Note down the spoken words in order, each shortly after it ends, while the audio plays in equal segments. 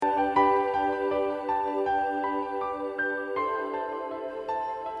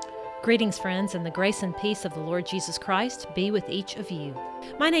Greetings, friends, and the grace and peace of the Lord Jesus Christ be with each of you.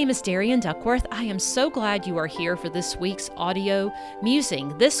 My name is Darian Duckworth. I am so glad you are here for this week's audio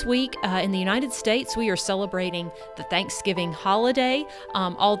musing. This week in the United States, we are celebrating the Thanksgiving holiday.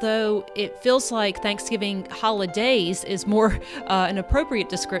 Although it feels like Thanksgiving holidays is more an appropriate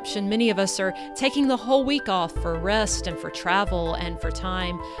description, many of us are taking the whole week off for rest and for travel and for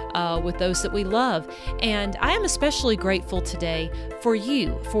time with those that we love. And I am especially grateful today for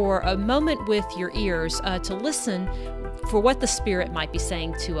you, for a moment with your ears to listen for what the Spirit might be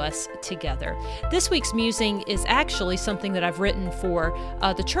saying to us together. This week's musing is actually something that I've written for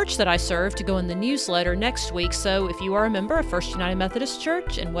the church that I serve to go in the newsletter next week. So if you are a member of First United Methodist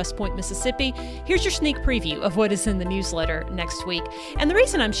Church in West Point, Mississippi, here's your sneak preview of what is in the newsletter next week. And the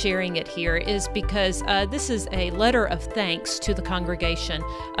reason I'm sharing it here is because this is a letter of thanks to the congregation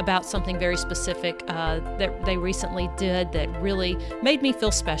about something very specific that they recently did that really made me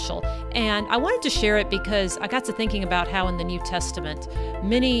feel special. And I wanted to share it because I got to thinking about how in the New Testament,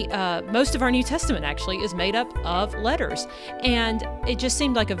 most of our New Testament actually is made up of letters. And it just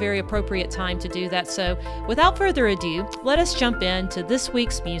seemed like a very appropriate time to do that. So without further ado, let us jump into this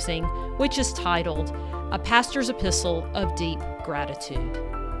week's musing, which is titled, A Pastor's Epistle of Deep Gratitude.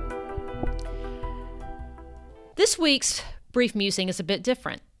 This week's brief musing is a bit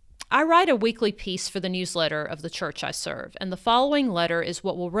different. I write a weekly piece for the newsletter of the church I serve, and the following letter is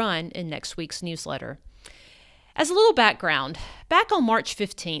what will run in next week's newsletter. As a little background, back on March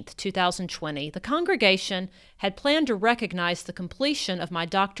 15th, 2020, the congregation had planned to recognize the completion of my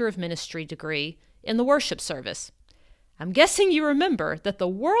Doctor of Ministry degree in the worship service. I'm guessing you remember that the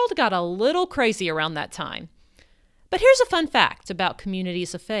world got a little crazy around that time. But here's a fun fact about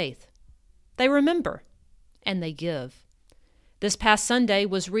communities of faith. They remember, and they give. This past Sunday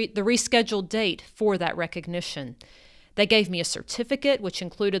was the rescheduled date for that recognition. They gave me a certificate, which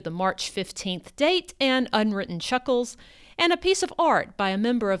included the March 15th date and unwritten chuckles, and a piece of art by a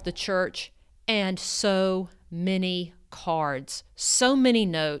member of the church, and so many cards, so many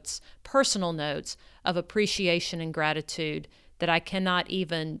notes, personal notes of appreciation and gratitude that I cannot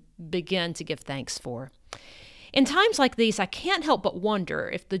even begin to give thanks for. In times like these, I can't help but wonder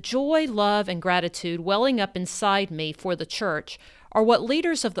if the joy, love, and gratitude welling up inside me for the church are what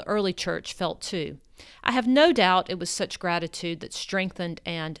leaders of the early church felt too. I have no doubt it was such gratitude that strengthened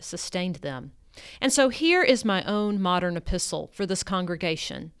and sustained them. And so here is my own modern epistle for this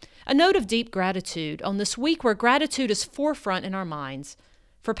congregation, a note of deep gratitude on this week where gratitude is forefront in our minds.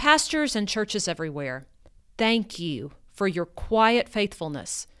 For pastors and churches everywhere, thank you for your quiet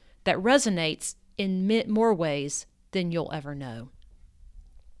faithfulness that resonates in more ways than you'll ever know.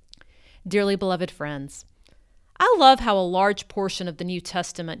 Dearly beloved friends, I love how a large portion of the New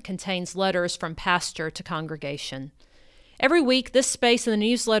Testament contains letters from pastor to congregation. Every week, this space in the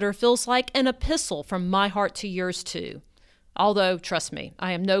newsletter feels like an epistle from my heart to yours too. Although, trust me,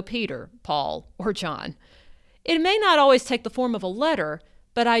 I am no Peter, Paul, or John. It may not always take the form of a letter,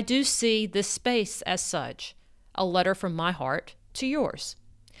 but I do see this space as such, a letter from my heart to yours.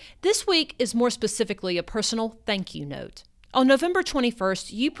 This week is more specifically a personal thank you note. On November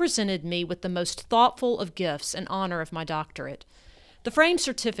 21st, you presented me with the most thoughtful of gifts in honor of my doctorate. The framed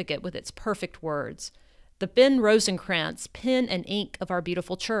certificate with its perfect words, the Ben Rosencrantz pen and ink of our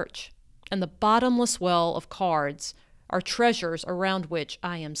beautiful church, and the bottomless well of cards are treasures around which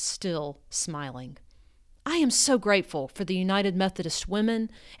I am still smiling. I am so grateful for the United Methodist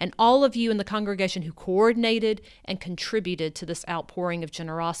women and all of you in the congregation who coordinated and contributed to this outpouring of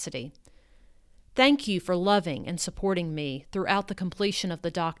generosity. Thank you for loving and supporting me throughout the completion of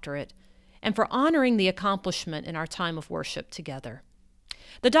the doctorate and for honoring the accomplishment in our time of worship together.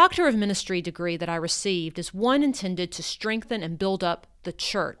 The Doctor of Ministry degree that I received is one intended to strengthen and build up the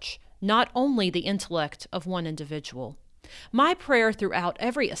church, not only the intellect of one individual. My prayer throughout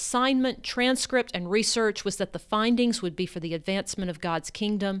every assignment, transcript, and research was that the findings would be for the advancement of God's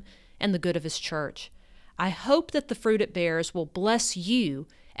kingdom and the good of His church. I hope that the fruit it bears will bless you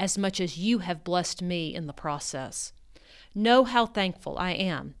as much as you have blessed me in the process. Know how thankful I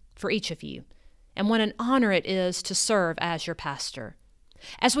am for each of you, and what an honor it is to serve as your pastor.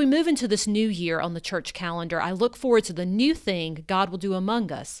 As we move into this new year on the church calendar, I look forward to the new thing God will do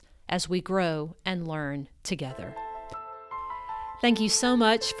among us as we grow and learn together. Thank you so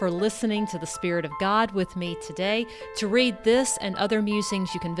much for listening to the Spirit of God with me today. To read this and other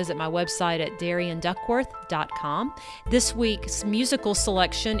musings, you can visit my website at DarianDuckworth.com. This week's musical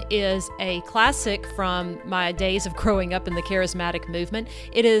selection is a classic from my days of growing up in the charismatic movement.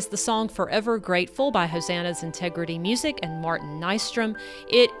 It is the song Forever Grateful by Hosanna's Integrity Music and Martin Nystrom.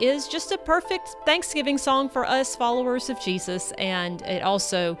 It is just a perfect Thanksgiving song for us followers of Jesus, and it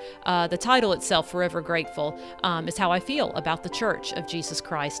also, the title itself, Forever Grateful, is how I feel about the Church of Jesus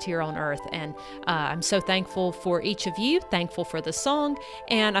Christ here on earth. And I'm so thankful for each of you, thankful for the song,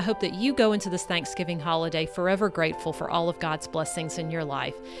 and I hope that you go into this Thanksgiving holiday forever grateful for all of God's blessings in your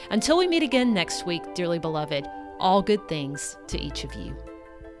life. Until we meet again next week, dearly beloved, all good things to each of you.